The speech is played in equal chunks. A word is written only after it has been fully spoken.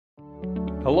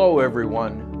Hello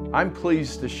everyone. I'm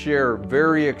pleased to share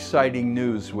very exciting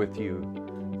news with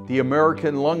you. The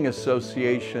American Lung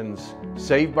Association's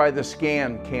Save by the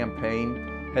Scan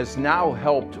campaign has now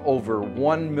helped over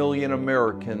 1 million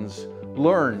Americans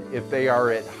learn if they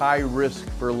are at high risk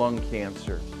for lung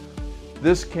cancer.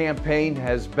 This campaign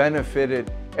has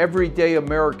benefited everyday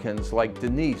Americans like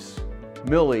Denise,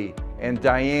 Millie, and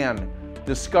Diane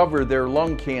discover their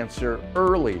lung cancer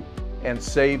early and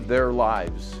save their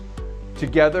lives.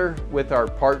 Together with our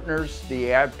partners,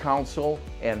 the Ad Council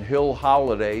and Hill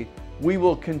Holiday, we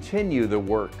will continue the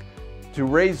work to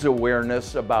raise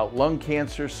awareness about lung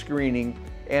cancer screening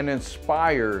and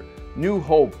inspire new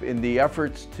hope in the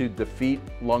efforts to defeat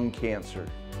lung cancer.